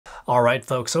All right,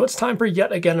 folks, so it's time for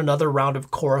yet again another round of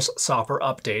COROS software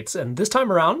updates, and this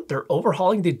time around, they're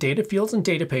overhauling the data fields and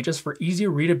data pages for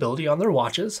easier readability on their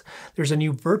watches. There's a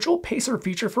new virtual pacer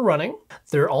feature for running.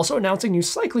 They're also announcing new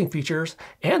cycling features,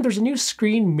 and there's a new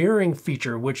screen mirroring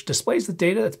feature which displays the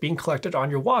data that's being collected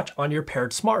on your watch on your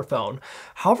paired smartphone.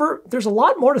 However, there's a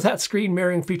lot more to that screen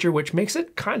mirroring feature which makes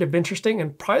it kind of interesting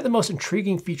and probably the most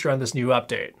intriguing feature on this new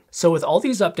update. So with all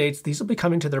these updates, these will be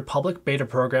coming to their public beta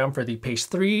program for the Pace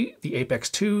 3, the Apex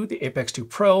 2, the Apex 2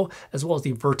 Pro, as well as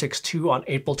the Vertex 2 on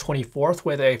April 24th,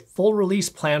 with a full release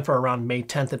planned for around May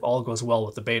 10th if all goes well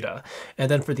with the beta. And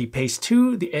then for the Pace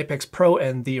 2, the Apex Pro,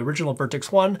 and the original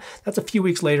Vertex 1, that's a few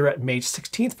weeks later at May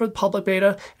 16th for the public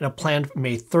beta and a planned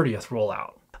May 30th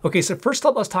rollout. Okay, so first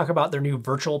up, let's talk about their new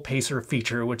virtual pacer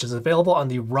feature, which is available on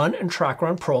the run and track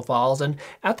run profiles. And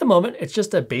at the moment, it's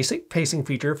just a basic pacing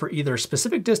feature for either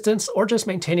specific distance or just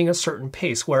maintaining a certain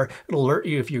pace, where it'll alert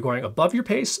you if you're going above your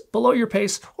pace, below your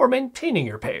pace, or maintaining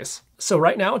your pace. So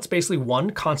right now it's basically one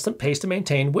constant pace to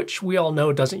maintain, which we all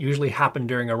know doesn't usually happen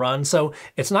during a run. So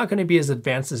it's not going to be as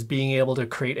advanced as being able to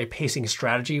create a pacing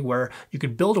strategy where you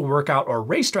could build a workout or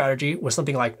race strategy with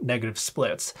something like negative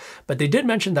splits. But they did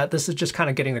mention that this is just kind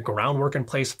of getting the groundwork in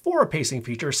place for a pacing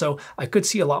feature. So I could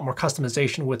see a lot more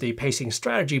customization with a pacing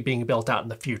strategy being built out in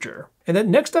the future. And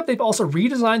then next up, they've also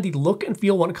redesigned the look and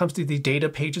feel when it comes to the data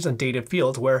pages and data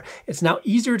fields, where it's now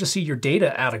easier to see your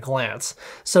data at a glance.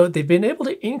 So they've been able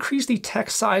to increase the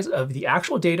text size of the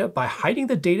actual data by hiding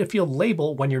the data field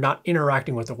label when you're not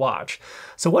interacting with the watch.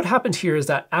 So what happens here is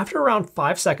that after around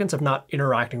 5 seconds of not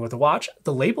interacting with the watch,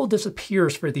 the label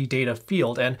disappears for the data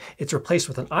field and it's replaced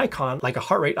with an icon like a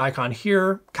heart rate icon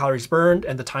here, calories burned,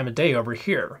 and the time of day over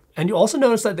here. And you also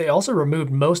notice that they also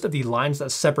removed most of the lines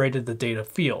that separated the data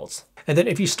fields. And then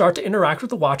if you start to interact with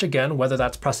the watch again, whether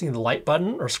that's pressing the light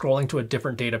button or scrolling to a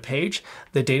different data page,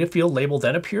 the data field label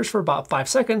then appears for about 5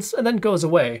 seconds and then goes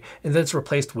away, and then it's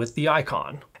replaced with the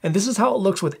icon. And this is how it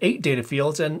looks with 8 data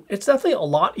fields, and it's definitely a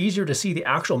lot easier to see the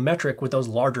actual metric with those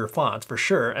larger fonts for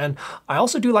sure. And I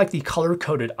also do like the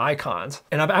color-coded icons.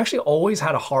 And I've actually always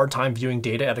had a hard time viewing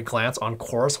data at a glance on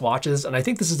COROS watches, and I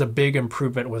think this is a big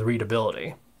improvement with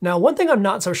readability. Now, one thing I'm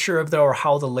not so sure of though are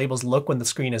how the labels look when the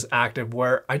screen is active,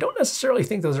 where I don't necessarily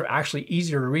think those are actually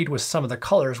easier to read with some of the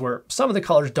colors, where some of the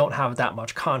colors don't have that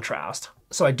much contrast.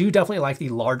 So I do definitely like the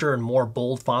larger and more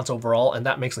bold fonts overall, and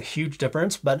that makes a huge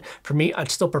difference. But for me,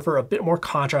 I'd still prefer a bit more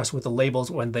contrast with the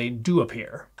labels when they do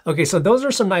appear. Okay, so those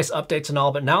are some nice updates and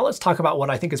all, but now let's talk about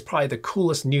what I think is probably the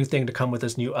coolest new thing to come with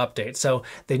this new update. So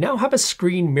they now have a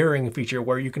screen mirroring feature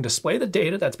where you can display the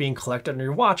data that's being collected on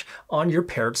your watch on your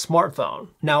paired smartphone.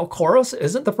 Now, COROS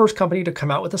isn't the first company to come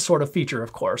out with this sort of feature,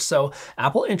 of course. So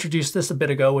Apple introduced this a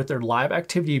bit ago with their live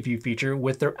activity view feature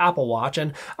with their Apple Watch.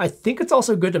 And I think it's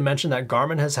also good to mention that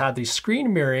Garmin has had the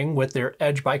screen mirroring with their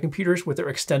Edge bike computers with their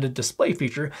extended display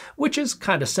feature, which is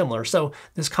kind of similar. So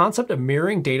this concept of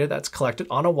mirroring data that's collected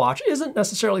on a watch isn't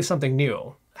necessarily something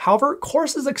new. However,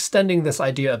 COROS is extending this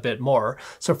idea a bit more.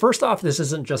 So first off, this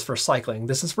isn't just for cycling.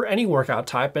 This is for any workout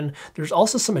type, and there's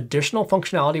also some additional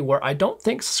functionality where I don't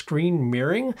think screen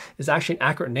mirroring is actually an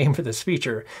accurate name for this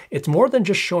feature. It's more than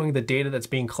just showing the data that's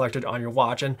being collected on your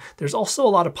watch, and there's also a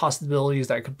lot of possibilities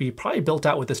that could be probably built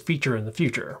out with this feature in the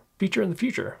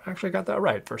future. Actually got that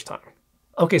right first time.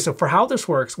 Okay, so for how this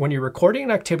works, when you're recording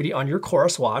an activity on your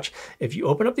COROS watch, if you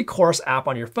open up the COROS app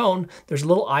on your phone, there's a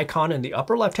little icon in the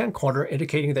upper left-hand corner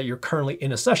indicating that you're currently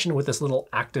in a session with this little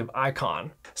active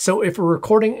icon. So if we're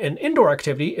recording an indoor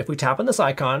activity, if we tap on this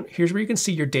icon, here's where you can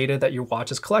see your data that your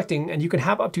watch is collecting, and you can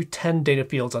have up to 10 data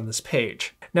fields on this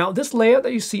page. Now, this layout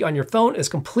that you see on your phone is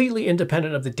completely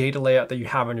independent of the data layout that you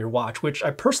have on your watch, which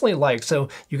I personally like, so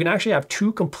you can actually have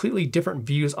 2 completely different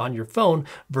views on your phone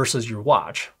versus your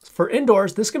watch. For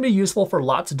indoors, this can be useful for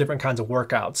lots of different kinds of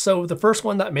workouts. So the first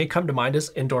one that may come to mind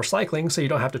is indoor cycling, so you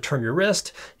don't have to turn your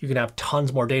wrist, you can have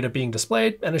tons more data being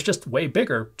displayed, and it's just way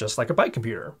bigger, just like a bike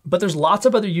computer. But there's lots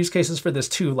of other use cases for this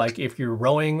too, like if you're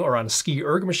rowing or on a ski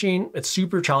erg machine, it's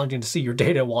super challenging to see your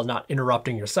data while not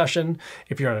interrupting your session.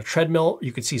 If you're on a treadmill,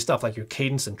 you can see stuff like your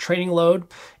cadence and training load.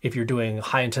 If you're doing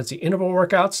high intensity interval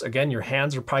workouts, again, your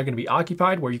hands are probably going to be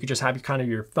occupied, where you could just have kind of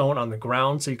your phone on the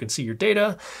ground so you can see your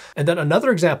data. And then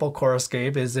another example COROS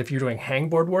gave is if you're doing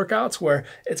hangboard workouts, where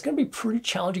it's going to be pretty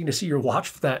challenging to see your watch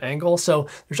from that angle. So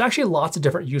there's actually lots of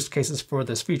different use cases for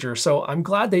this feature. So I'm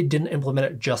glad they didn't implement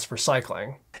it just for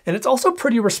cycling. And it's also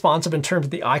pretty responsive in terms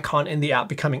of the icon in the app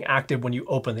becoming active when you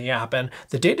open the app. And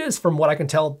the data is, from what I can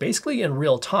tell, basically in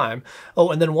real time. Oh,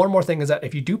 and then one more thing is that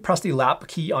if you do press the lap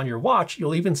key on your watch,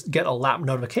 you'll even get a lap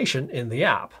notification in the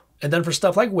app. And then for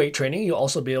stuff like weight training, you'll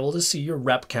also be able to see your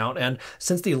rep count. And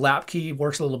since the lap key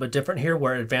works a little bit different here,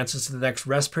 where it advances to the next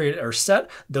rest period or set,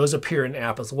 those appear in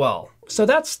app as well. So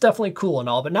that's definitely cool and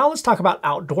all, but now let's talk about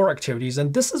outdoor activities,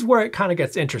 and this is where it kind of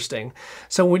gets interesting.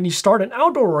 So when you start an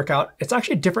outdoor workout, it's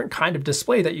actually a different kind of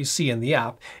display that you see in the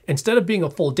app. Instead of being a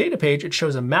full data page, it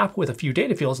shows a map with a few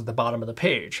data fields at the bottom of the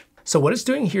page. So what it's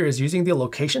doing here is using the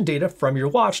location data from your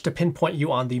watch to pinpoint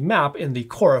you on the map in the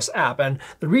COROS app. And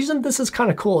the reason this is kind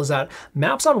of cool is that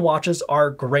maps on watches are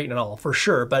great and all, for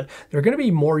sure, but they're going to be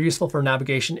more useful for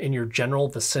navigation in your general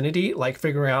vicinity, like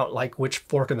figuring out like which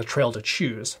fork in the trail to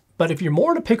choose. But if you're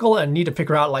more in a pickle and need to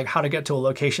figure out like how to get to a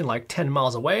location like 10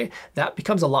 miles away, that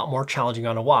becomes a lot more challenging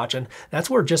on a watch. And that's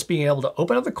where just being able to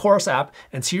open up the COROS app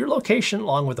and see your location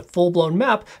along with a full-blown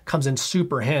map comes in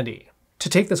super handy. To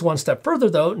take this one step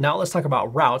further though, now let's talk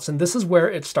about routes, and this is where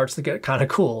it starts to get kind of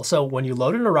cool. So when you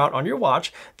load in a route on your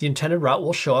watch, the intended route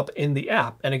will show up in the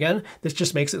app. And again, this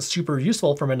just makes it super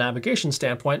useful from a navigation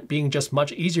standpoint, being just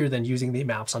much easier than using the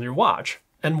maps on your watch.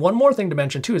 And one more thing to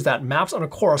mention too is that maps on a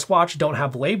COROS watch don't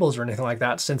have labels or anything like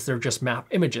that since they're just map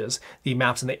images. The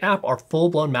maps in the app are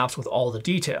full-blown maps with all the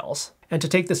details. And to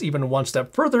take this even one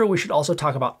step further, we should also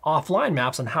talk about offline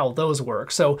maps and how those work.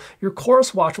 So your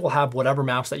COROS watch will have whatever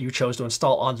maps that you chose to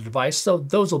install on the device, so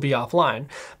those will be offline.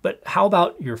 But how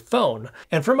about your phone?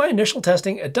 And for my initial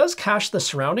testing, it does cache the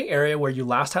surrounding area where you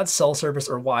last had cell service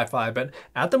or Wi-Fi, but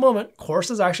at the moment,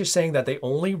 COROS is actually saying that they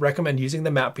only recommend using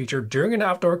the map feature during an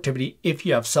outdoor activity if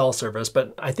you have cell service.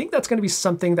 But I think that's going to be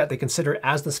something that they consider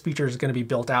as this feature is going to be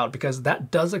built out, because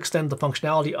that does extend the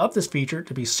functionality of this feature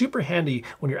to be super handy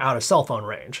when you're out of cell phone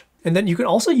range. And then you can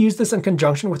also use this in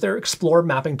conjunction with their Explore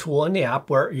mapping tool in the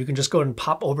app, where you can just go and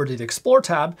pop over to the Explore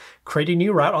tab, create a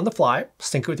new route on the fly,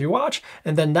 sync it with your watch,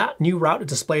 and then that new route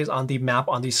displays on the map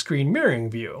on the screen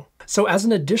mirroring view. So as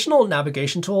an additional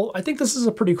navigation tool, I think this is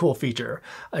a pretty cool feature.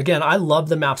 Again, I love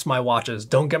the maps on my watches,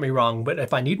 don't get me wrong, but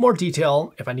if I need more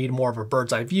detail, if I need more of a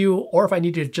bird's eye view, or if I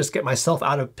need to just get myself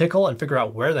out of pickle and figure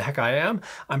out where the heck I am,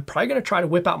 I'm probably going to try to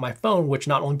whip out my phone, which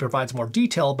not only provides more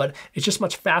detail, but it's just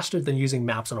much faster than using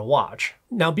maps on a watch.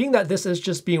 Now, being that this is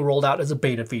just being rolled out as a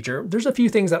beta feature, there's a few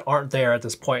things that aren't there at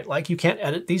this point, like you can't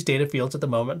edit these data fields at the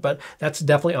moment, but that's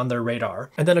definitely on their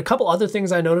radar. And then a couple other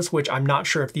things I noticed, which I'm not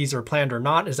sure if these are planned or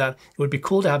not, is that it would be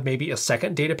cool to have maybe a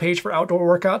second data page for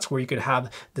outdoor workouts where you could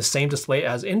have the same display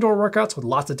as indoor workouts with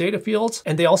lots of data fields.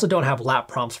 And they also don't have lap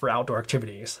prompts for outdoor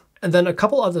activities. And then a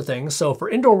couple other things. So for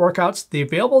indoor workouts, the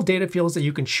available data fields that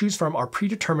you can choose from are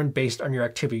predetermined based on your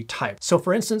activity type. So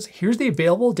for instance, here's the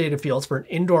available data fields for an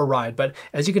indoor ride, but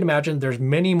as you can imagine, there's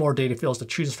many more data fields to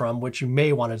choose from, which you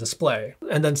may want to display.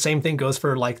 And then same thing goes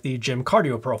for like the gym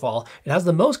cardio profile. It has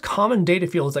the most common data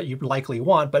fields that you likely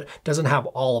want, but doesn't have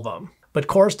all of them. But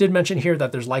COROS did mention here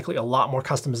that there's likely a lot more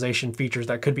customization features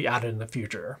that could be added in the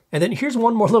future. And then here's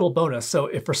one more little bonus. So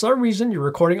if for some reason you're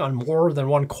recording on more than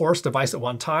one COROS device at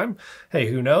one time, hey,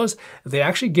 who knows? They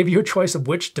actually give you a choice of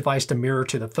which device to mirror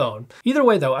to the phone. Either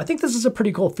way though, I think this is a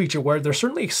pretty cool feature where they're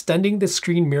certainly extending the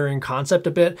screen mirroring concept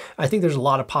a bit. I think there's a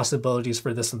lot of possibilities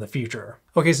for this in the future.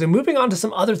 Okay, so moving on to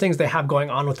some other things they have going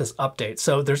on with this update.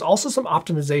 So there's also some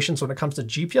optimizations when it comes to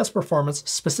GPS performance,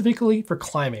 specifically for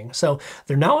climbing. So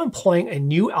they're now employing a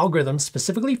new algorithm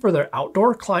specifically for their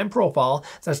outdoor climb profile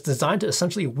that's designed to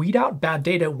essentially weed out bad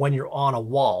data when you're on a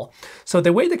wall. So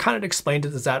the way they kind of explained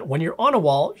it is that when you're on a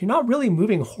wall, you're not really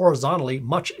moving horizontally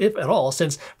much, if at all,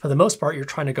 since for the most part, you're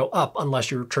trying to go up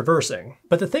unless you're traversing.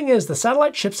 But the thing is, the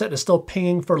satellite chipset is still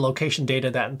pinging for location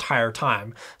data that entire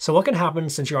time. So what can happen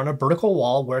since you're on a vertical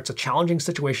wall where it's a challenging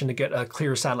situation to get a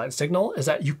clear satellite signal is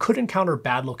that you could encounter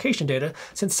bad location data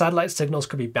since satellite signals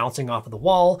could be bouncing off of the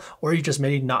wall, or you just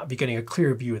may not be getting a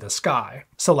clear view of the sky.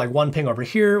 So like one ping over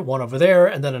here, one over there,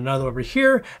 and then another over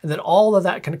here, and then all of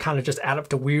that can kind of just add up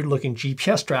to weird looking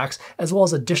GPS tracks, as well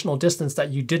as additional distance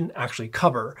that you didn't actually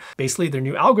cover. Basically, their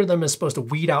new algorithm is supposed to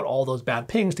weed out all those bad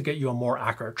pings to get you a more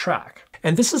accurate track.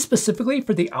 And this is specifically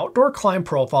for the outdoor climb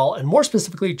profile, and more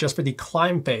specifically just for the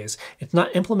climb phase. It's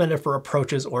not implemented for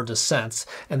approaches or descents.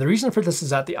 And the reason for this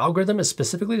is that the algorithm is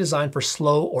specifically designed for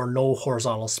slow or no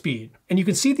horizontal speed. And you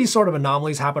can see these sort of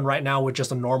anomalies happen right now with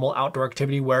just a normal outdoor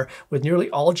activity where with nearly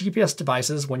all GPS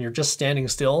devices, when you're just standing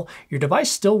still, your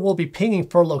device still will be pinging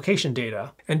for location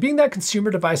data. And being that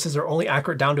consumer devices are only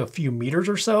accurate down to a few meters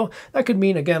or so, that could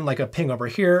mean again like a ping over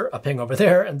here, a ping over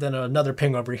there, and then another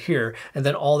ping over here. And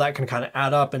then all that can kind of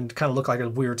add up and kind of look like a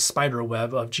weird spider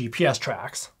web of GPS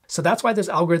tracks. So that's why this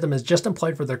algorithm is just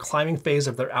employed for their climbing phase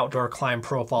of their outdoor climb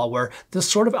profile, where this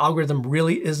sort of algorithm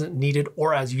really isn't needed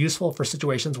or as useful for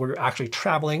situations where you're actually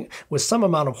traveling with some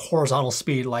amount of horizontal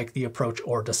speed like the approach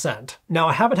or descent. Now,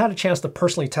 I haven't had a chance to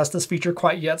personally test this feature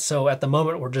quite yet, so at the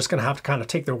moment we're just gonna have to kind of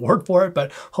take their word for it,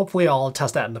 but hopefully I'll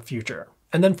test that in the future.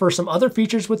 And then for some other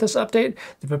features with this update,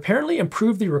 they've apparently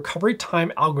improved the recovery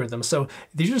time algorithm. So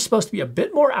these are supposed to be a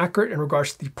bit more accurate in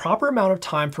regards to the proper amount of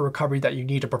time for recovery that you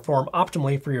need to perform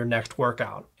optimally for your next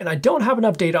workout. And I don't have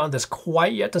enough data on this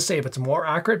quite yet to say if it's more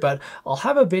accurate, but I'll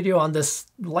have a video on this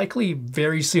likely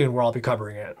very soon where I'll be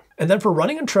covering it. And then for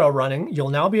running and trail running,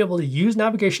 you'll now be able to use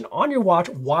navigation on your watch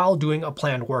while doing a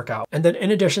planned workout. And then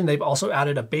in addition, they've also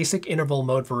added a basic interval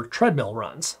mode for treadmill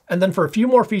runs. And then for a few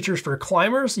more features for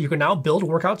climbers, you can now build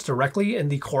workouts directly in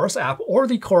the COROS app or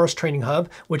the COROS training hub,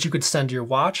 which you could send to your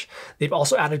watch. They've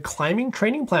also added climbing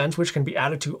training plans, which can be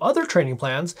added to other training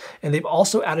plans. And they've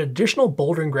also added additional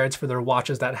bouldering grids for their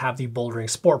watches that have the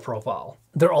bouldering sport profile.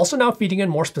 They're also now feeding in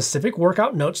more specific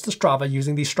workout notes to Strava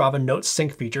using the Strava Notes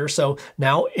sync feature. So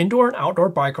now indoor and outdoor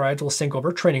bike rides will sync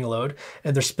over training load,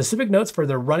 and there's specific notes for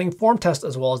their running form test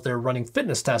as well as their running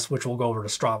fitness test, which will go over to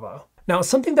Strava. Now,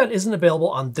 something that isn't available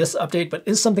on this update, but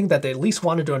is something that they at least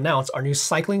wanted to announce, are new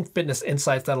cycling fitness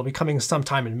insights that'll be coming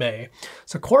sometime in May.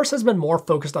 So COROS has been more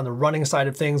focused on the running side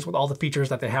of things with all the features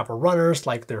that they have for runners,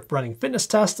 like their running fitness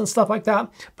tests and stuff like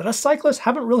that. But us cyclists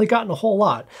haven't really gotten a whole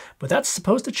lot. But that's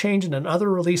supposed to change in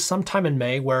another release sometime in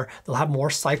May, where they'll have more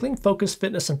cycling-focused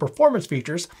fitness and performance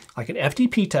features, like an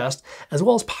FTP test, as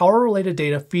well as power-related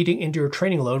data feeding into your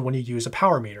training load when you use a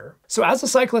power meter. So as a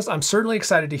cyclist, I'm certainly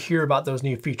excited to hear about those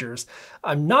new features.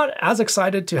 I'm not as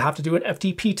excited to have to do an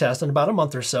FTP test in about a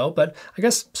month or so, but I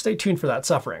guess stay tuned for that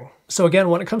suffering. So again,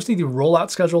 when it comes to the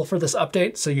rollout schedule for this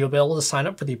update, so you'll be able to sign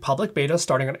up for the public beta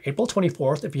starting on April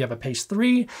 24th if you have a Pace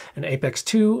 3, an Apex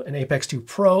 2, an Apex 2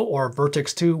 Pro, or a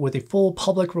Vertex 2, with a full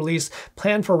public release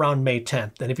planned for around May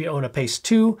 10th. And if you own a Pace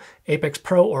 2, Apex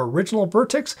Pro, or original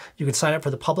Vertex, you can sign up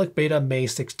for the public beta May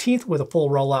 16th with a full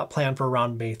rollout planned for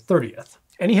around May 30th.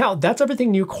 Anyhow, that's everything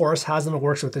new COROS has in the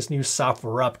works with this new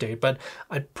software update, but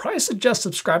I'd probably suggest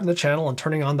subscribing to the channel and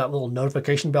turning on that little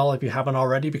notification bell if you haven't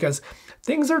already, because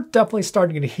things are definitely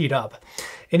starting to heat up.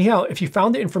 Anyhow, if you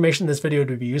found the information in this video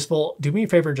to be useful, do me a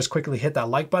favor and just quickly hit that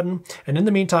like button. And in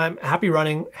the meantime, happy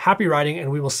running, happy riding,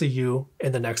 and we will see you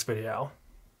in the next video.